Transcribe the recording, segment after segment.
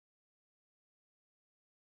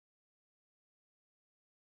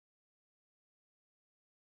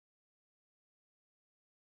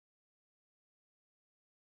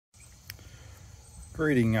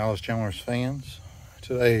Greeting Allis Chalmers fans.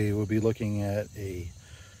 Today we'll be looking at a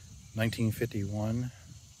 1951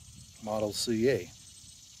 Model CA.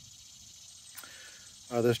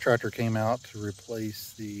 This tractor came out to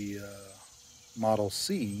replace the Model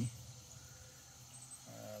C.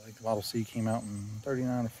 I think the Model C came out in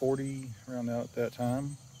 39 or 40, around at that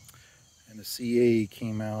time. And the CA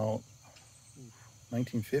came out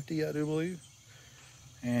 1950, I do believe,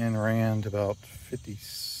 and ran to about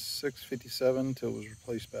 56, 57 until it was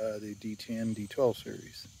replaced by the D10, D12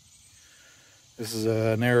 series. This is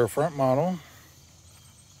a narrow front model.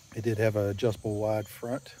 It did have an adjustable wide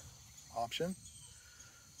front option.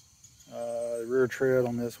 The rear tread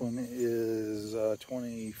on this one is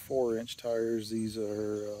 24-inch tires. These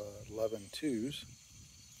are 11.2s.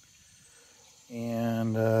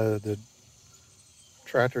 And the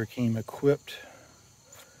tractor came equipped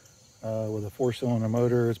with a 4-cylinder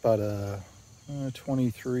motor. It's about a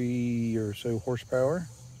 23 or so horsepower.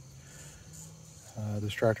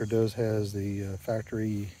 This tractor has the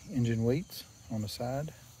factory engine weights on the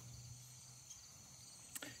side.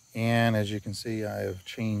 And as you can see, I have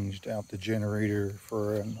changed out the generator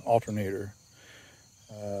for an alternator.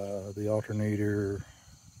 The alternator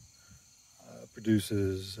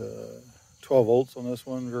produces 12 volts on this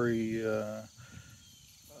one very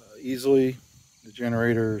easily. The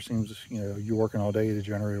generator seems, you're working all day, the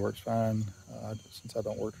generator works fine. Since I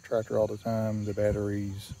don't work the tractor all the time, the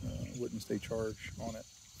batteries wouldn't stay charged on it.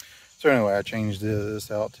 So anyway, I changed this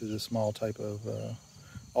out to this small type of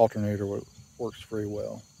alternator, which works very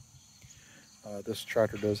well. This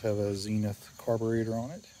tractor does have a Zenith carburetor on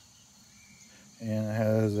it, and it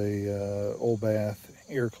has a old bath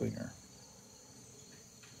air cleaner.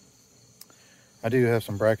 I do have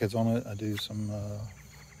some brackets on it. I do some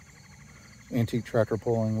antique tractor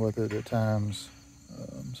pulling with it at times,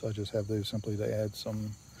 so I just have those simply to add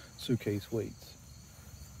some suitcase weights.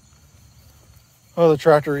 The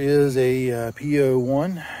tractor is a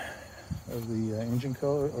PO1 of the engine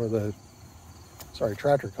color, or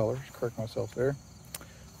tractor colors, correct myself there.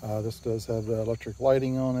 This does have electric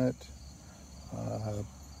lighting on it.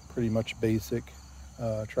 Pretty much basic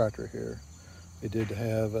tractor here. They did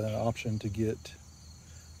have an option to get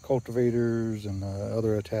cultivators and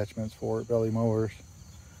other attachments for it, belly mowers.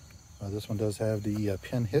 This one does have the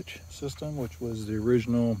pin hitch system, which was the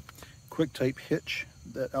original quick type hitch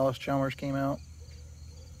that Allis Chalmers came out.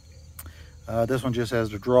 This one just has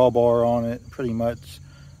the drawbar on it. Pretty much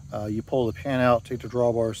you pull the pin out, take the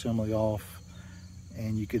drawbar assembly off,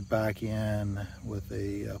 and you could back in with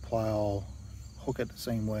a plow, hook it the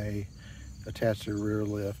same way, attach the rear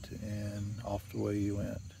lift, and off the way you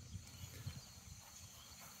went.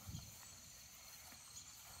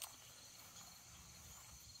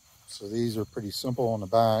 So these are pretty simple on the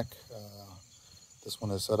back. This one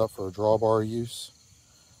is set up for a drawbar use.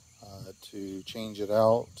 To change it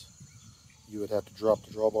out, you would have to drop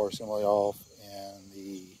the drawbar assembly off, and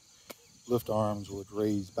the lift arms would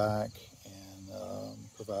raise back and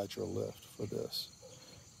provide your lift for this.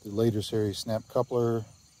 The later series snap coupler,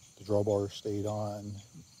 the drawbar stayed on.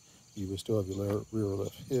 You would still have your rear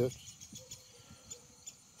lift hitch.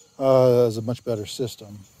 It's a much better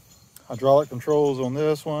system. Hydraulic controls on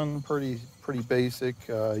this one, pretty basic.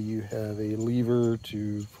 You have a lever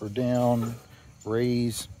for down,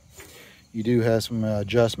 raise. You do have some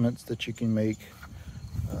adjustments that you can make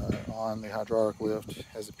on the hydraulic lift. It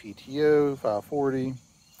has a PTO 540.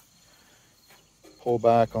 Pull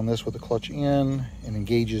back on this with the clutch in and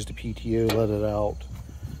engages the PTO, let it out.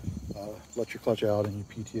 Let your clutch out and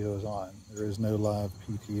your PTO is on. There is no live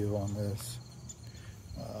PTO on this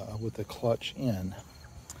with the clutch in.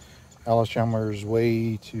 Allis Chalmers'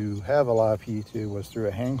 way to have a live PTO was through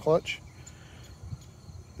a hand clutch.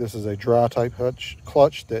 This is a dry type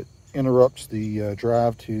clutch that interrupts the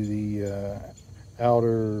drive to the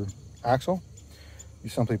outer axle. You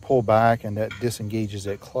simply pull back and that disengages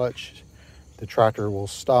that clutch. The tractor will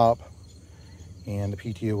stop and the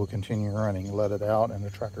PTO will continue running. Let it out and the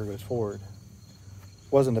tractor goes forward.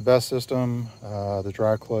 Wasn't the best system. The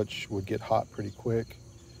dry clutch would get hot pretty quick.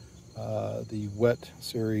 The wet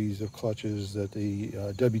series of clutches that the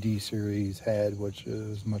WD series had, which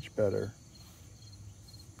is much better.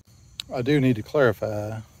 I do need to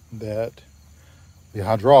clarify that the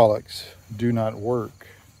hydraulics do not work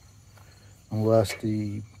unless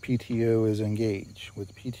the PTO is engaged.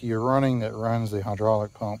 With the PTO running, that runs the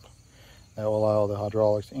hydraulic pump. That will allow the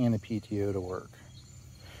hydraulics and the PTO to work.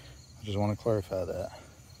 I just want to clarify that.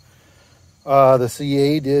 The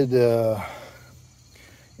CA did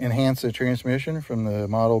enhance the transmission from the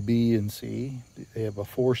Model B and C. They have a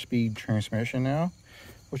 4-speed transmission now.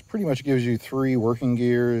 which pretty much gives you 3 working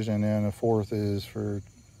gears, and then a 4th is for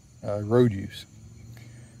road use.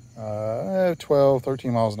 12,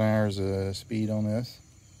 13 miles an hour is the speed on this.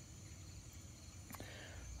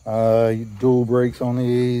 Dual brakes on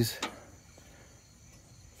these.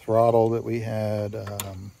 Throttle that we had,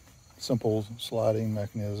 simple sliding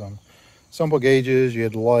mechanism. Simple gauges, you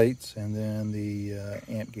had the lights, and then the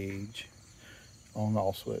amp gauge on the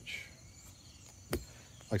off switch.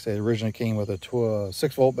 Like I said, it originally came with a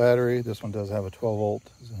 6-volt battery. This one does have a 12-volt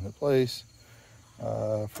in the place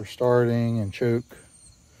for starting and choke.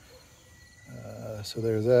 So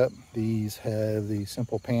there's that. These have the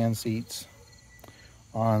simple pan seats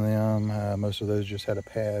on them. Most of those just had a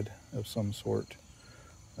pad of some sort.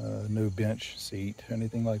 No bench seat,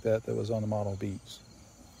 anything like that was on the Model Beats.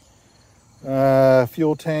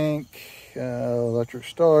 Fuel tank, electric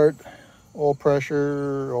start, oil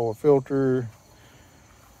pressure, oil filter,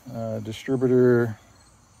 distributor.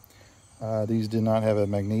 These did not have a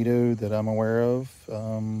magneto that I'm aware of.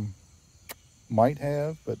 Might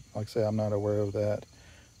have, but like I say, I'm not aware of that.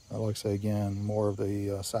 Like I say again, more of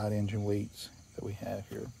the side engine weights that we have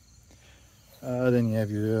here. Then you have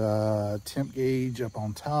your temp gauge up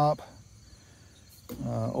on top,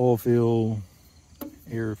 oil fill,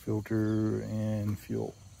 air filter, and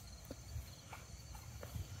fuel.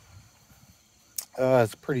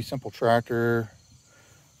 It's a pretty simple tractor.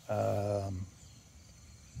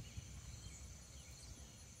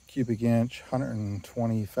 Cubic inch,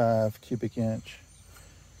 125 cubic inch.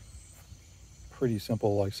 Pretty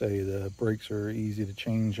simple, like I say, the brakes are easy to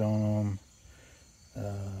change on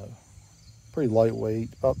them. Pretty lightweight,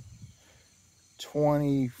 about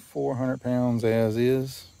 2,400 pounds as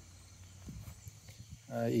is.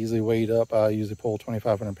 Easily weighed up. I usually pull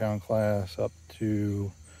 2,500 pound class up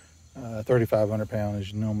to 3,500 pound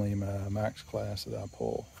is normally my max class that I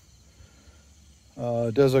pull.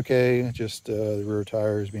 It does okay, just the rear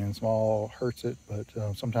tires being small hurts it, but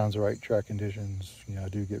sometimes the right track conditions, I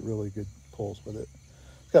do get really good pulls with it.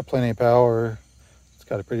 It's got plenty of power. It's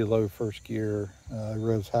got a pretty low first gear,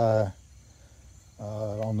 revs high.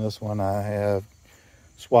 On this one, I have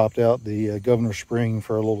swapped out the governor spring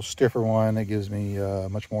for a little stiffer one that gives me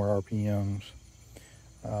much more RPMs.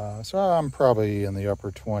 So I'm probably in the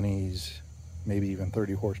upper 20s, maybe even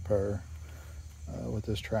 30 horsepower with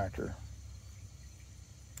this tractor.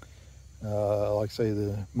 Like I say,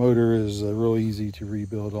 the motor is real easy to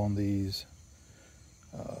rebuild on these.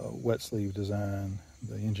 Wet sleeve design.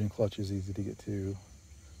 The engine clutch is easy to get to,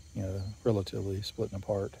 relatively splitting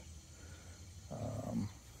apart.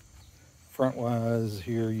 Front wise,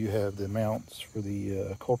 here you have the mounts for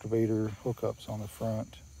the cultivator hookups on the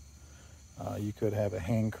front. You could have a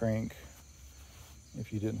hand crank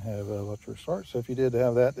if you didn't have an electric start. So if you did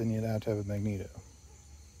have that, then you'd have to have a magneto.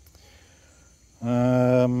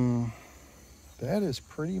 That is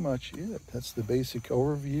pretty much it. That's the basic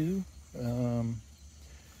overview. What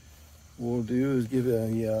we'll do is give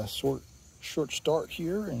a short start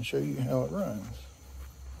here and show you how it runs.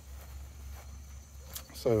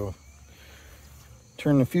 So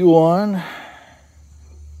turn the fuel on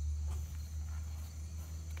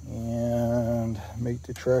and make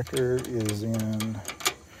the tractor is in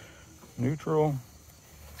neutral.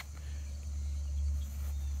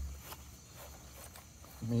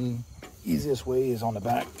 For me, easiest way is on the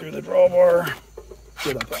back through the drawbar.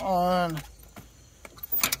 Get up on.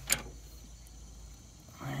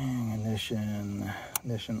 And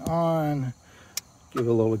ignition on. Give it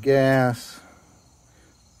a little gas.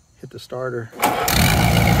 Hit the starter.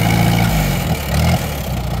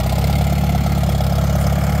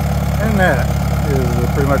 And that is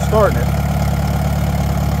pretty much starting it.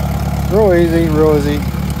 Real easy, real easy.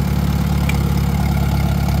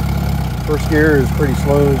 First gear is pretty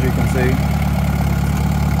slow, as you can see.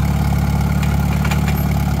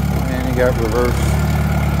 And you got reverse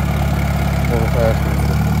a little faster.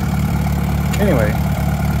 Anyway,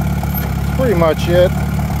 that's pretty much it.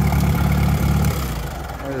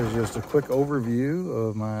 That is just a quick overview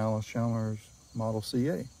of my Allis Chalmers Model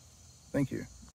CA. Thank you.